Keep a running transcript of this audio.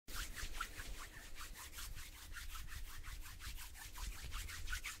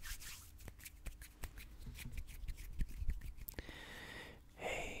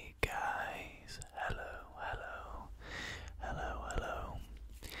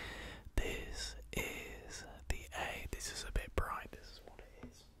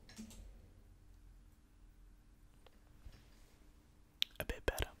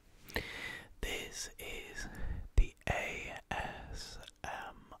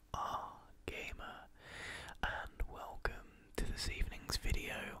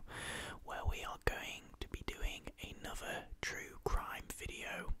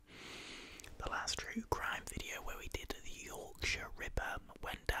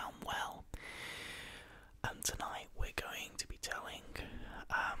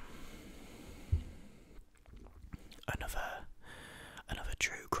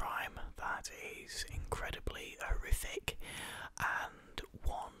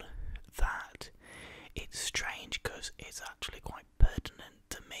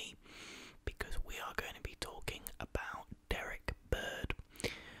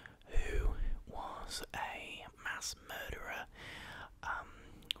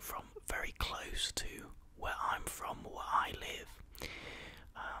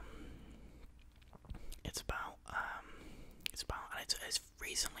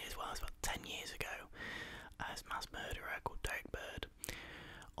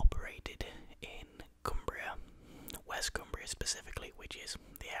West Cumbria specifically, which is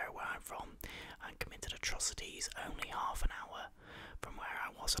the area where I'm from, and committed atrocities only half an hour from where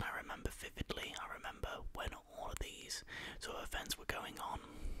I was. And I remember vividly, I remember when all of these sort of events were going on.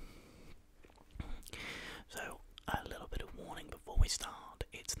 So, a little bit of warning before we start: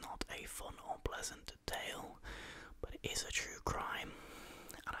 it's not a fun or pleasant tale, but it is a true crime,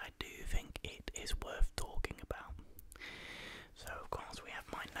 and I do think it is worth talking about. So, of course, we have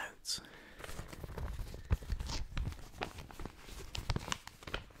my notes.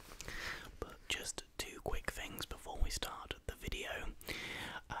 But just two quick things before we start the video.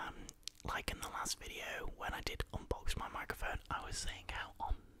 Like in the last video, when I did unbox my microphone, I was saying how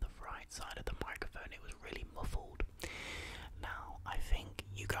on the right side of the microphone it was really muffled. Now, I think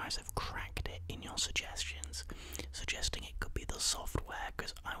you guys have cracked it in your suggestions, suggesting it could be the software,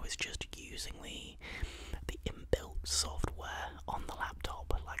 because I was just using the inbuilt software on the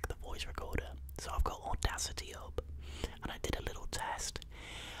laptop, like the voice recorder. So I've got Audacity up, and I did a little test,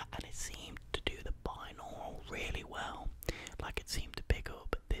 and it seemed to do the binaural really well. Like, it seemed to pick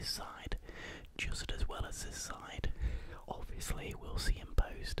up this side just as well as this side. Obviously, we'll see in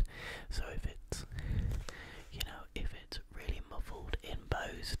post. So if it's, if it's really muffled in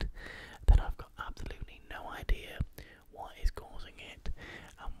post, then I've got absolutely no idea what is causing it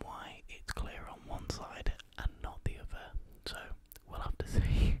and why it's clear on one side and not the other. So we'll have to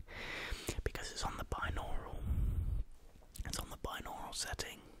see, because it's on the binaural. It's on the binaural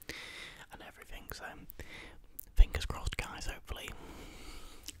setting and everything. So fingers crossed, guys, hopefully.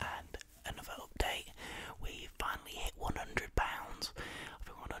 And another update, we finally hit £100, I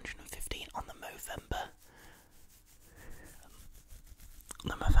think 115 on the Movember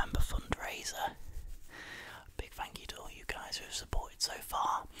fundraiser. Big thank you to all you guys who have supported so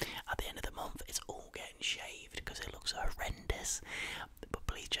far. At the end of the month, it's all getting shaved because it looks horrendous. But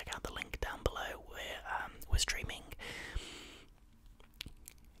please check out the link down below. We're streaming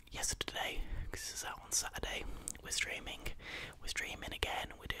yesterday, because this is out on Saturday. We're streaming again.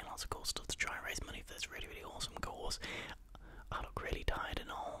 We're doing lots of cool stuff to try and raise money for this really, really awesome cause. I look really tired and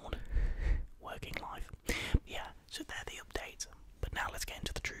old. Working life. Yeah, so they're the updates. But now let's get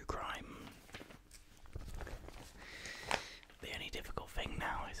into the true crime. The only difficult thing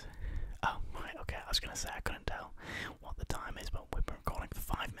now is... Oh, right, okay, I was going to say I couldn't tell what the time is, but we've been recording for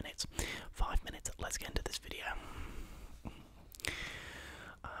 5 minutes. 5 minutes, let's get into this video.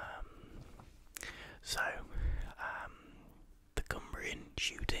 The Cumbrian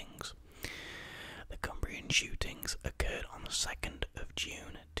shootings. The Cumbrian shootings occurred on the 2nd of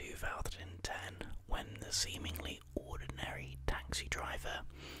June 2010 when the seemingly ordinary taxi driver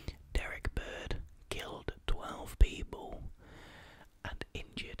Derrick killed 12 people and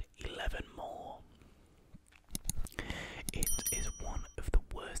injured 11 more. It is one of the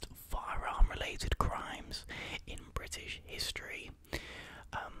worst firearm-related crimes in British history.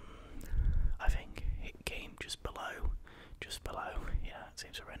 I think it came just below. Yeah, it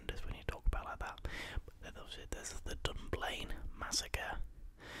seems horrendous when you talk about it like that. But there's the Dunblane massacre.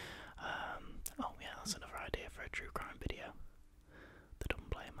 Oh yeah, that's another idea for a true crime video. The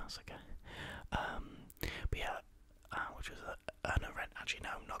Dunblane massacre. But yeah, which was an horrendous. Actually, no,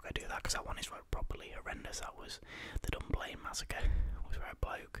 I'm not going to do that because that one is properly horrendous. That was the Dunblane massacre. Was where a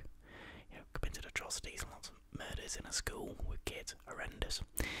bloke, committed atrocities, lots of murders in a school with kids. Horrendous.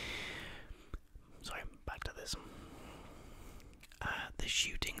 Sorry, back to this. The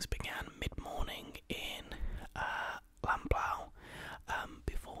shootings began mid-morning in Lamplugh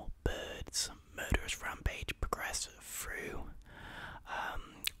before Bird's murderous rampage progressed through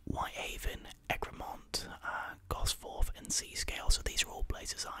Whitehaven, Egremont, Gosforth and Seascale. So these are all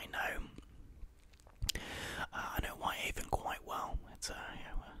places I know. I know Whitehaven quite well. It's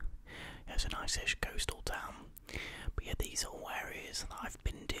it's a nice-ish coastal town. But yeah, these are all areas that I've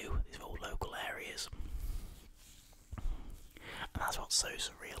been to. These are all local areas. And that's what's so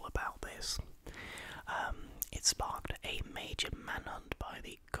surreal about this. It sparked a major manhunt by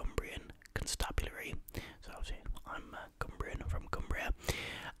the Cumbrian Constabulary. So obviously I'm Cumbrian, from Cumbria.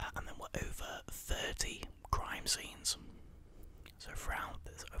 And there were over 30 crime scenes. So throughout,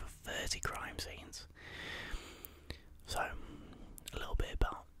 there's over 30 crime scenes. So, a little bit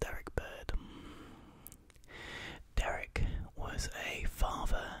about Derrick Bird. Derrick was a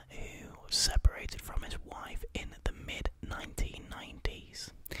father who was separated from his wife in the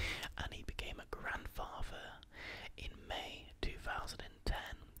mid-1990s, and he became a grandfather in May 2010,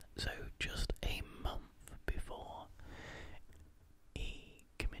 so just a month before he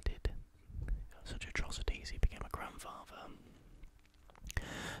committed such atrocities. He became a grandfather,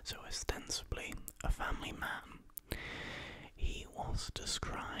 so ostensibly a family man. He was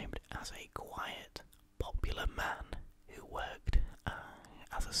described as a quiet, popular man who worked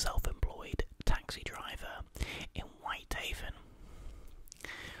as a self-employed taxi driver in Whitehaven.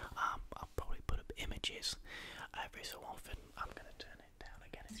 I'll probably put up images every so often. I'm going to turn it down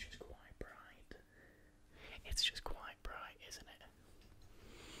again, it's just quite bright. It's just quite bright, isn't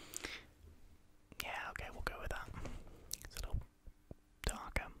it? Yeah, okay, we'll go with that. It's a little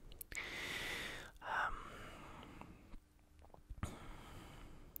darker.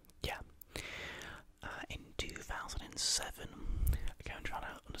 Yeah. In 2007, again, I'm trying to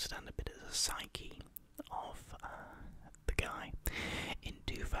understand a bit of the psyche of the guy. In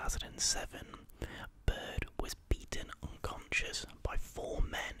 2007, Bird was beaten unconscious by 4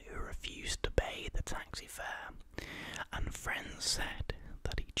 men who refused to pay the taxi fare, and friends said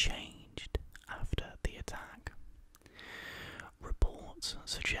that he changed after the attack. Reports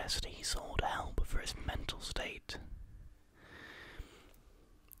suggest he sought help for his mental state,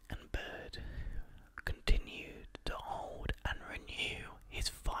 and Bird continued to hold and renew his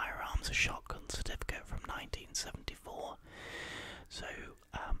firearms shotgun certificate from 1974. So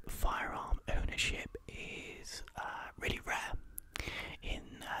firearm ownership is really rare in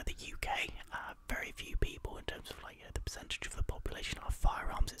the UK. Very few people, in terms of the percentage of the population of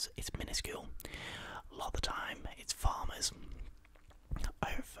firearms, it's minuscule. A lot of the time it's farmers. I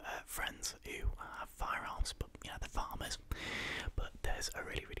have friends who have firearms, but they're farmers. But there's a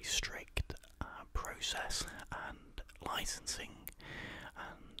really strict process and licensing,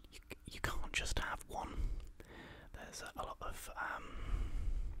 and you can't just have one. There's a lot of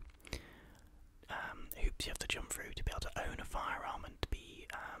hoops you have to jump through to be able to own a firearm and to be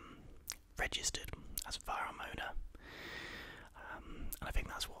registered as a firearm owner. And I think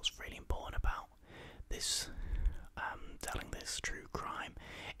that's what's really important about this, telling this true crime,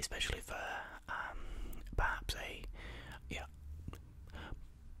 especially for perhaps a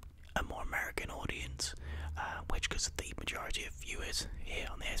more American audience, which, because the majority of viewers here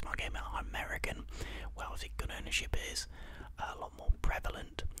on the asmrgamer are American, well, obviously gun ownership is a lot more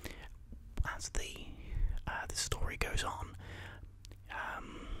prevalent. As the story goes on,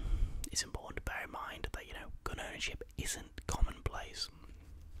 it's important to bear in mind that gun ownership isn't commonplace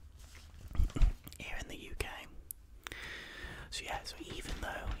here in the UK. So yeah, so even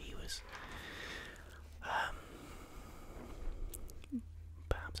though he was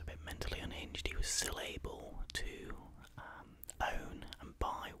perhaps a bit mentally unhinged, he was still able to own and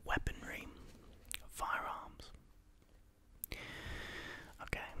buy weaponry, firearms.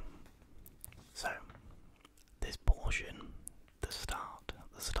 Okay, so this portion, the start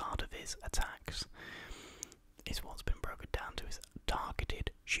of his attacks, is what's been broken down to his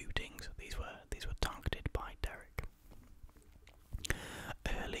targeted shootings. These were targeted by Derrick.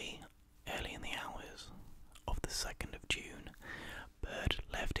 Early in the hours of the 2nd of June, Bird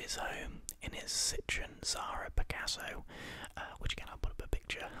left his home in his Citroen Zara Picasso, which again I'll put up a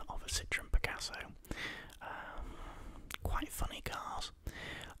picture of a Citroen Picasso. Quite funny cars.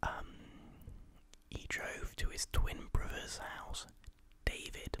 He drove to his twin brother's house,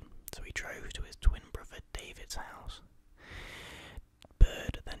 David. So he drove to his twin brother David's house.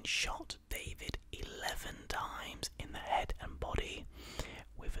 Bird then shot David 11 times in the head and body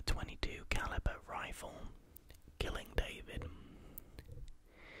with a .22 caliber rifle, killing David.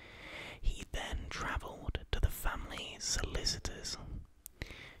 He then travelled to the family's solicitors,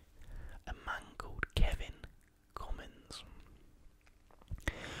 a man called Kevin Commons.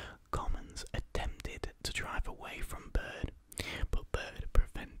 Commons attempted to drive away from Bird, but Bird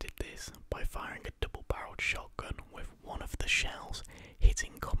prevented this by firing a double-barreled shotgun with one of the shells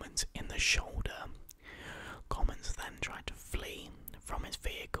hitting Commons in the shoulder. Commons then tried to flee from his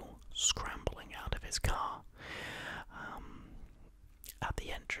vehicle, scrambling out of his car. At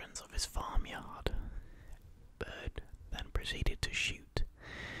the entrance of his farmyard, Bird then proceeded to shoot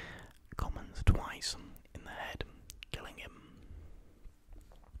Commons twice in the head, killing him.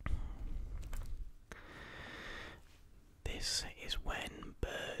 This is when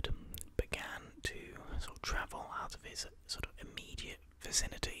Bird began to sort of travel out of his sort of immediate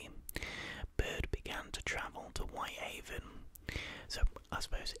vicinity. Bird began to travel to Whitehaven. So I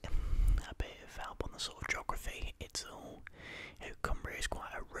suppose a bit of help on the sort of geography. It's all, Cumbria is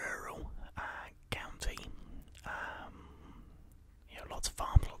quite a rural county. Lots of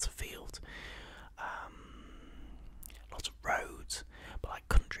farms, lots of fields, lots of roads, but like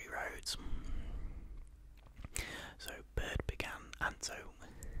country roads. So Bird began, and so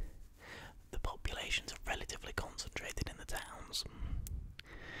the populations are relatively concentrated in the towns.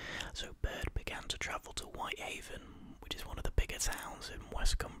 So Bird began to travel to Whitehaven, which is one of the bigger towns in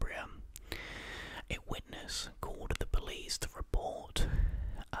West Cumbria. A witness called the police to report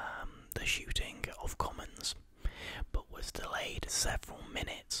the shooting of Commons, but was delayed several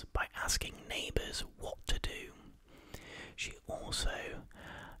minutes by asking neighbours what to do. She also,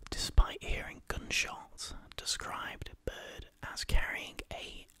 despite hearing gunshots, described Bird as carrying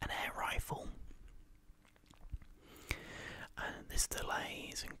an air rifle. And this delay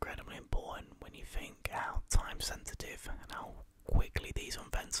is incredibly important when you think how time sensitive and how quickly these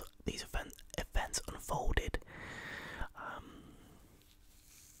events unfolded.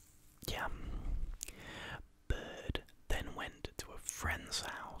 Bird then went to a friend's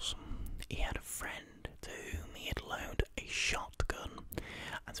house. He had a friend to whom he had loaned a shotgun,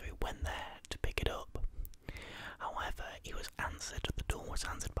 and so he went there to pick it up. However, the door was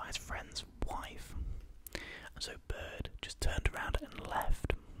answered by his friend's wife, and so Bird just turned around and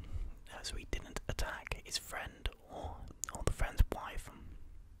left, so he didn't attack his friend or the friend's wife.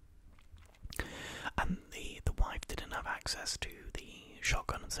 And the wife didn't have access to the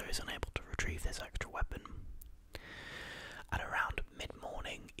shotgun, so he was unable to retrieve this extra weapon. At around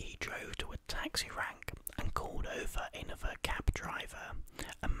mid-morning, he drove to a taxi rank and called over another cab driver,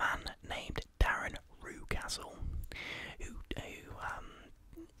 a man named Darren Rucastle, who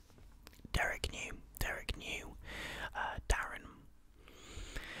Derrick knew. Darren.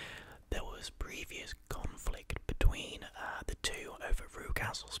 There was previous conflict between the two over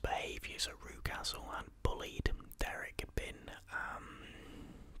Rucastle's behaviour, so Rucastle had bullied Derrick, had been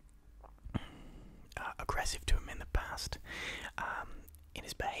aggressive to him in the past. In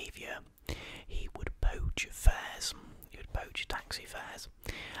his behaviour, he would poach fares, he would poach taxi fares,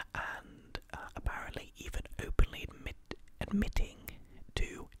 and apparently even openly admitting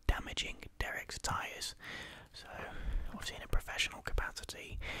to damaging Derrick's tyres. So, obviously in a professional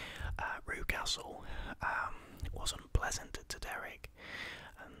capacity, Rucastle was unpleasant to Derrick,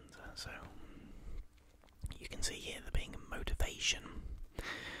 and so you can see here there being a motivation.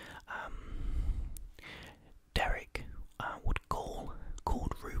 Derrick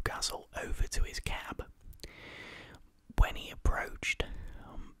called Rucastle over to his cab. When he approached,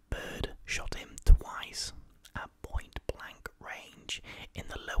 Bird shot him twice at point blank range in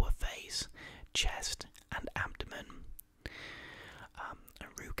the lower face, chest and abdomen.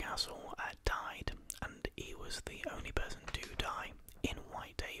 Rucastle died, and he was the only person to die in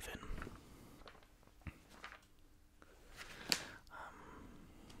Whitehaven.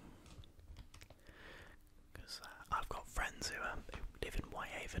 Because I've got friends who live in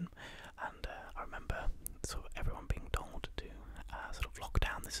Whitehaven, and I remember sort of everyone being told to sort of lock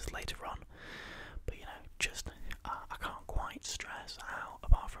down. This is later on, but just I can't quite stress how,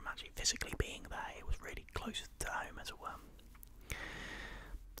 apart from actually physically being there, it was really close to home as well.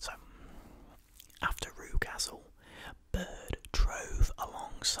 So, after Rucastle, Bird drove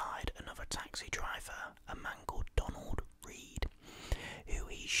alongside another taxi driver, a man called Donald Reed, who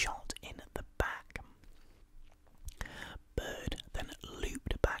he shot in the back. Bird then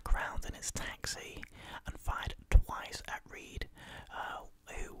looped back round in his taxi and fired twice at Reed,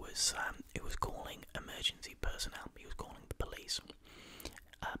 who was calling emergency personnel. He was calling the police.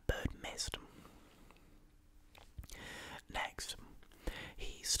 Bird missed. Next,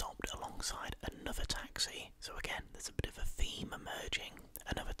 he stopped alongside another taxi. So again, there's a bit of a theme emerging.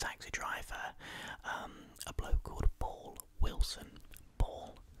 Another taxi driver, a bloke called Paul Wilson,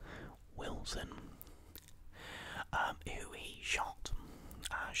 who he shot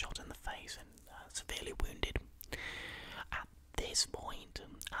in the face and severely wounded. At this point,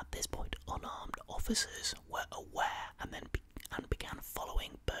 unarmed officers were aware and began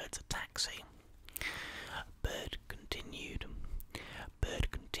following Bird's taxi. Bird continued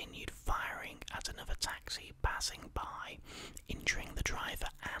firing at another taxi passing by, injuring the driver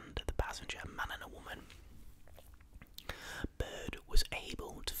and the passenger, a man and a woman. Bird was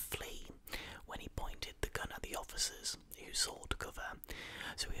able to flee when he pointed the gun at the officers who sought cover,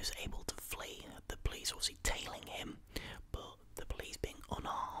 so he was able to flee. The police obviously tailing him, but the police being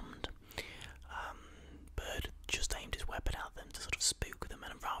unarmed, Bird just aimed his weapon at them to sort of spook them,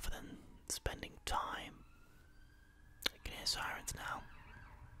 and rather than spending time, you can hear sirens now,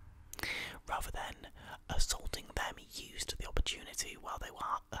 rather than assaulting them, he used the opportunity while they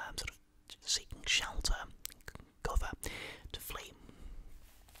were sort of seeking shelter, cover, to flee.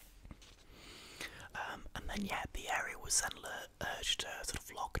 And then, the area was then urged to sort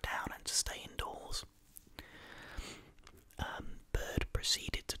of lock down and to stay indoors. Bird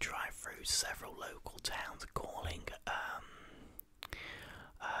proceeded to drive through several local towns, calling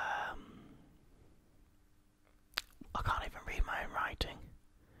I can't even read my own writing.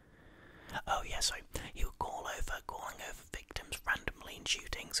 Oh yeah, so he would calling over victims randomly and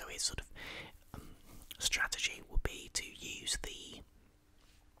shooting. So his sort of strategy would be to use the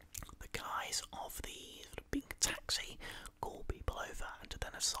guise of the sort of being a taxi,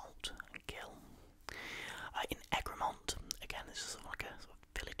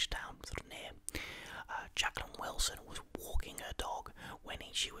 Wilson was walking her dog when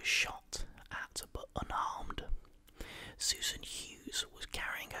she was shot at but unharmed. Susan Hughes was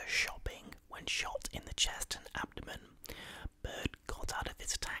carrying her shopping when shot in the chest and abdomen. Bird got out of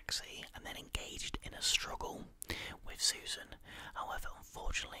his taxi and then engaged in a struggle with Susan. However,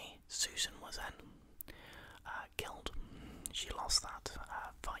 unfortunately, Susan was then killed. She lost that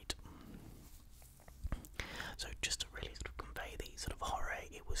fight. So just to really sort of convey the sort of horror,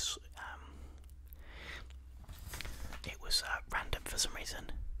 it was random for some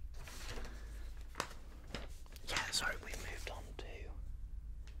reason.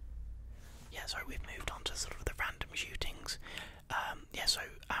 We've moved on to sort of the random shootings. So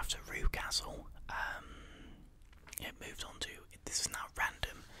after Rue Castle, it moved on to, this is now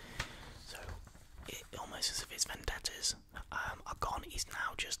random. So it almost as if his vendettas are gone. He's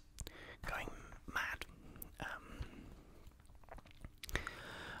now just going mad.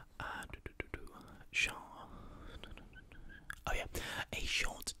 A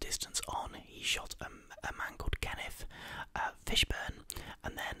short distance on, he shot a man called Kenneth Fishburne,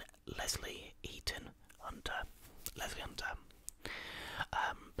 and then Leslie Hunter.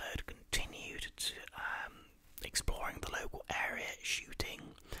 Bird continued to, exploring the local area,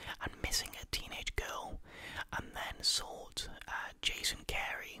 shooting and missing a teenage girl, and then sought Jason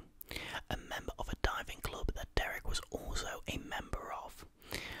Carey, a member of a diving club that Derrick was also a member of.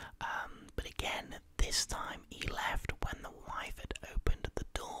 But again, this time he left when the wife had opened the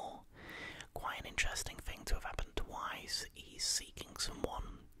door. Quite an interesting thing to have happened twice. He's seeking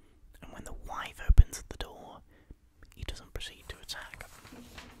someone, and when the wife opens the door, he doesn't proceed to attack.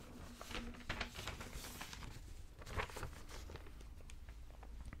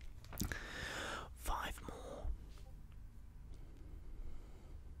 Five more.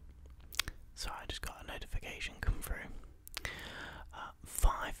 Sorry, I just got a notification come through.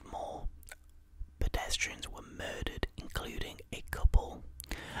 5 more pedestrians were murdered, including a couple,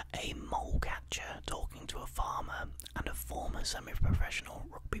 a mole catcher talking to a farmer, and a former semi-professional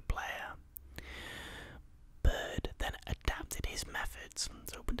rugby player. Bird then adapted his methods.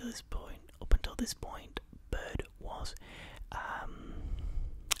 So up until this point, Bird was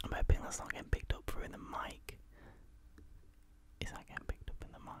I'm hoping that's not getting picked up through in the mic. Is that getting picked up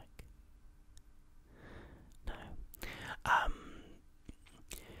in the mic? No.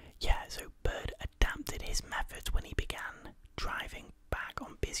 So Bird adapted his methods when he began driving back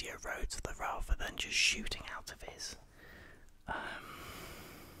on busier roads rather than just shooting out of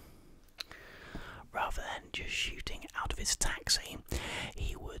his taxi.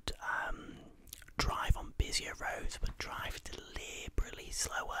 He would drive on busier roads, but drive deliberately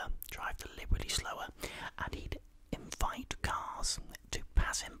slower, and he'd invite cars to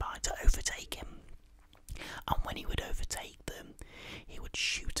pass him by, to overtake him. And when he would overtake them, he would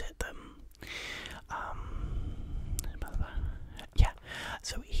shoot at them.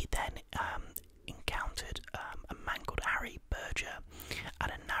 So he then encountered a man called Harry Berger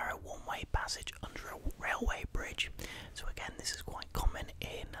at a narrow one-way passage under a railway bridge. So again, this is quite common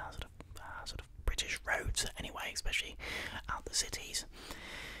in sort of British roads anyway, especially out the cities.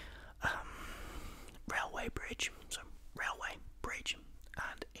 Railway bridge,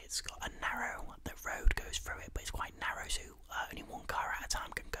 and it's got a narrow, the road goes through it, but it's quite narrow, so only one car at a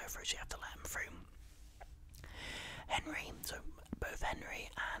time can go through, so you have to let them through. Both Henry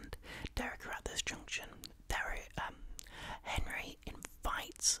and Derrick are at this junction. Henry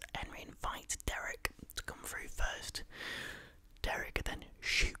invites Derrick to come through first. Derrick then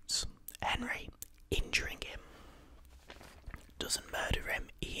shoots Henry, injuring him. Doesn't murder him,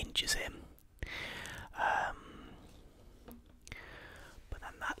 he injures him. But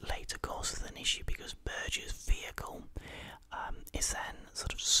then that later causes an issue because Berger's vehicle is then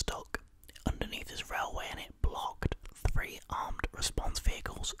sort of stuck underneath his railway, and it blocked 3 armed response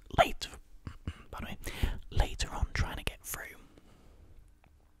vehicles later on trying to get through.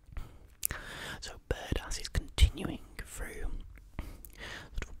 So Bird, as he's continuing through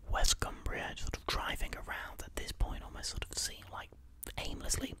sort of West Cumbria, sort of driving around at this point, almost sort of seeing like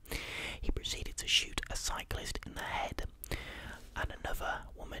aimlessly, he proceeded to shoot a cyclist in the head and another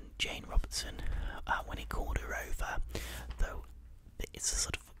woman, Jane Robertson, when he called her over. Though it's a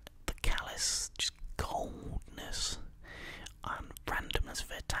sort of the callous, just coldness and randomness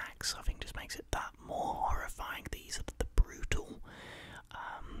of attacks, I think, just makes it that more horrifying. These are the brutal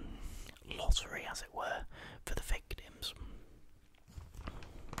lottery, as it were, for the victims.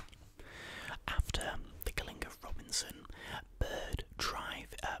 After the killing of Robinson, Bird's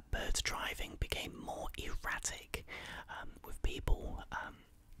driving became more erratic, with people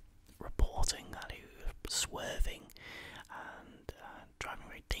reporting that he was swerving and driving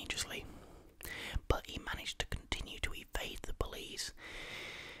very dangerously. But he managed to continue evade the police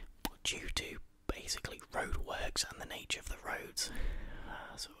due to basically roadworks and the nature of the roads.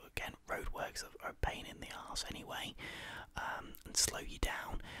 So again, roadworks are a pain in the arse anyway, and slow you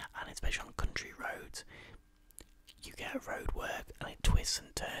down, and especially on country roads. You get a roadwork and it twists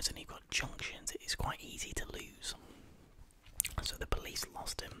and turns and you've got junctions, it is quite easy to lose. So the police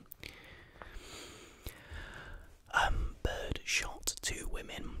lost him. Bird shot 2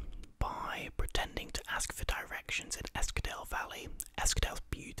 women by pretending to ask for directions in Eskdale Valley. Eskdale's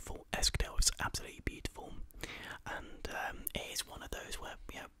beautiful. Eskdale is absolutely beautiful, and it is one of those where,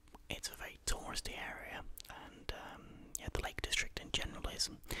 you know, it's a very touristy area, and yeah, the Lake District in general is,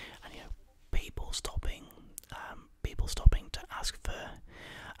 and, you know, people stopping to ask for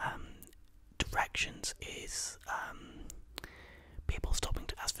directions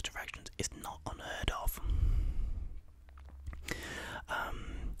is not unheard of.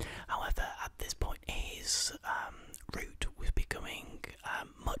 However, at this point, his route was becoming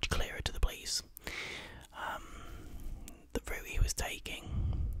much clearer to the police. The route he was taking.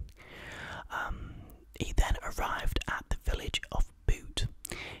 He then arrived at the village of Boot.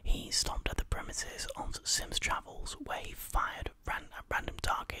 He stopped at the premises of Sims Travels, where he fired at random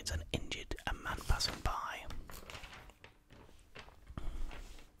targets and injured a man passing by.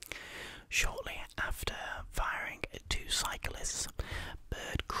 Shortly after firing at 2 cyclists,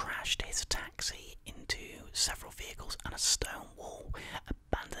 Bird crashed his taxi into several vehicles and a stone wall,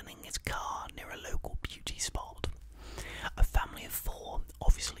 abandoning his car near a local beauty spot. A family of 4,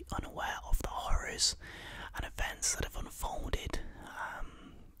 obviously unaware of the horrors and events that have unfolded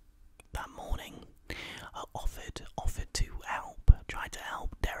that morning, offered to help, tried to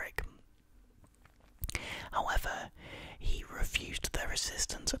help Derrick. However, he refused their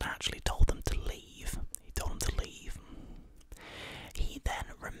assistance and actually told them to leave. He then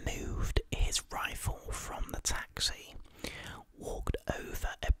removed his rifle from the taxi, walked over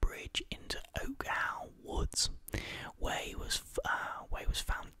a bridge into Oak Howe Woods, where he was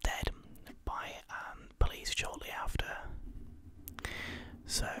found dead by police shortly after.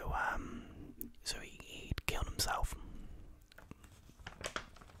 So he'd killed himself.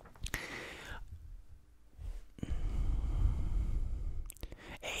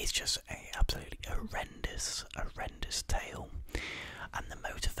 It's just an absolutely horrendous tale, and the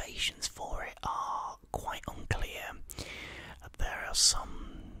motivations for it are quite unclear. There are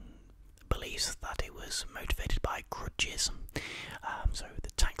some beliefs that it was motivated by grudges, so the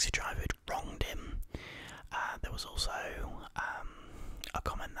taxi driver had wronged him. There was also a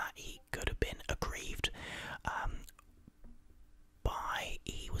comment that he could have been aggrieved by,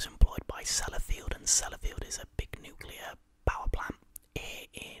 he was employed by Sellafield, and Sellafield is a big nuclear power plant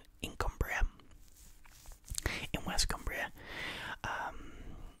in Cumbria, in West Cumbria,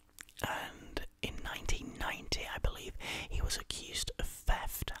 and in 1990, I believe, he was accused of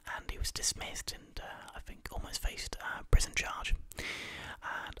theft, and he was dismissed, and I think almost faced a prison charge.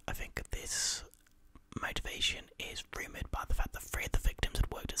 And I think this motivation is rumoured by the fact that 3 of the victims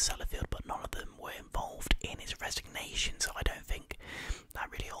had worked at Sellafield, but none of them were involved in his resignation, so I don't think that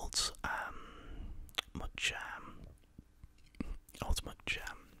really holds much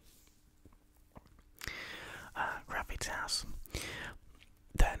gravitas.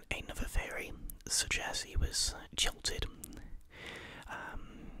 Then another theory suggests he was jilted.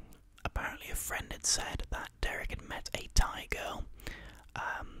 Apparently a friend had said that Derrick had met a Thai girl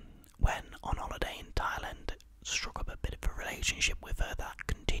when on holiday in Thailand, struck up a bit of a relationship with her that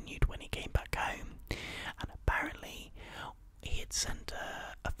continued when he came back home, and apparently he had sent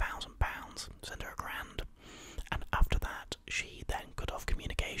her £1,000, sent her £1,000, and after that she then cut off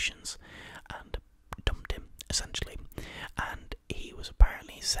communications and dumped him, essentially. And he was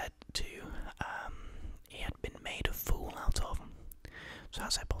apparently said to he had been made a fool out of. So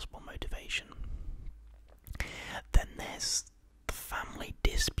that's a possible motivation. Then there's the family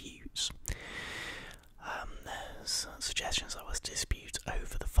disputes. There's suggestions there was disputes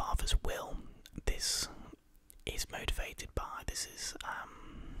over the father's will. This is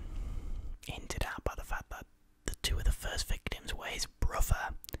hinted at by the fact that the 2 of the first victims were his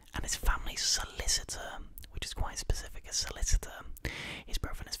brother and his family solicitor, which is quite specific, a solicitor, his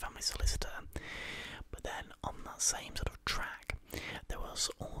brother and his family solicitor. But then on that same sort of track, there was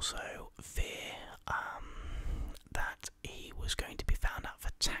also fear that he was going to be found out for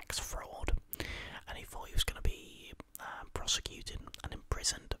tax fraud, and he thought he was going to be prosecuted and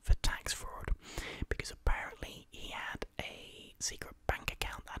imprisoned for tax fraud, because apparently he had a secret bank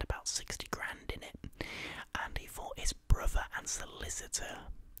account that had about 60 grand in it, and he thought his brother and solicitor,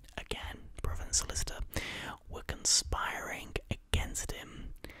 were conspiring against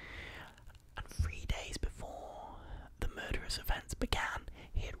him. And 3 days before the murderous offence began,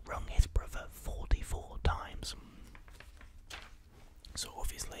 he had rung his brother 44 times. So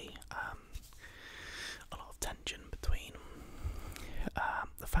obviously, a lot of tension between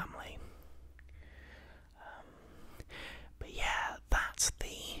the family. But yeah, that's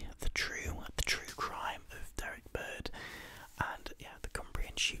the true crime of Derrick Bird, and yeah, the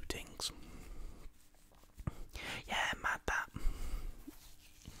Cumbrian shootings. Yeah, mad that.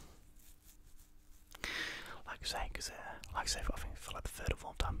 Like I say, because I feel like the third or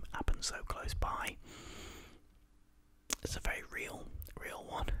fourth time happened so close by. It's a very real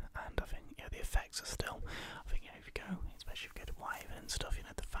one, and I think the effects are still. I think if you go, especially if you go to Wyvern and stuff,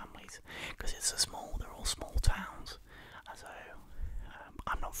 the families, because they're all small towns. And so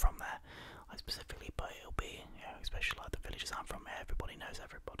I'm not from there, specifically, but it'll be, especially like the villages I'm from, everybody knows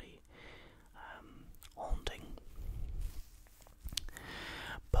everybody. Haunting.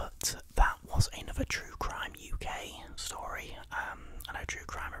 But that was another True Crime UK story. I know True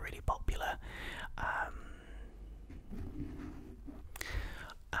Crime are really popular.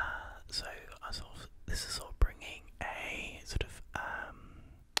 So this is sort of bringing a sort of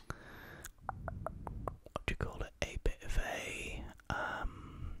what do you call it? A bit of a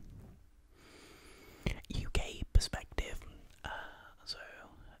UK perspective. So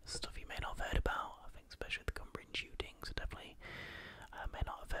stuff you may not have heard about. I think especially the Cumbrian shootings, definitely may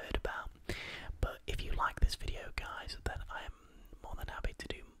not have heard about. But if you like this video, guys, then I am more than happy to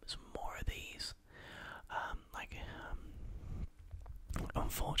do some more of these.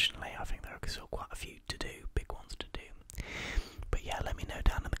 Unfortunately, I think there are still quite a few to do, big ones to do. But yeah, let me know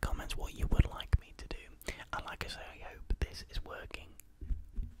down in the comments what you would like me to do. And like I say, I hope this is working.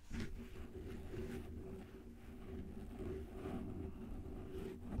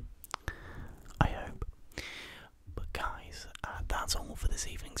 I hope. But guys, that's all for this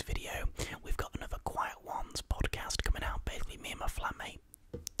evening's video. We've got another Quiet Ones podcast coming out. Basically, me and my flatmate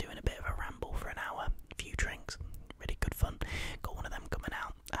doing a bit of a ramble for an hour, a few drinks, really good fun. Got one of them coming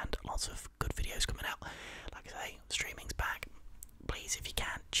out, and lots of good videos coming out. Like I say, streaming's back. Please, if you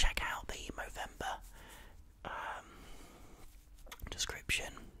can, check out the Movember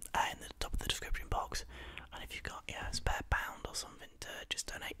description in the top of the description box. And if you've got a spare £1 or something to just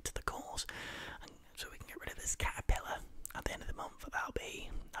donate to the cause, and so we can get rid of this caterpillar at the end of the month, that'd be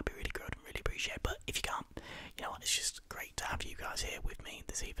really good and really appreciate it. But if you can't, you know what, it's just great to have you guys here with me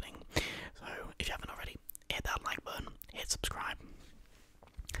this evening. So if you haven't already, hit that like button, hit subscribe,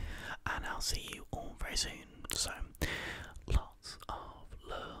 and I'll see you all very soon. So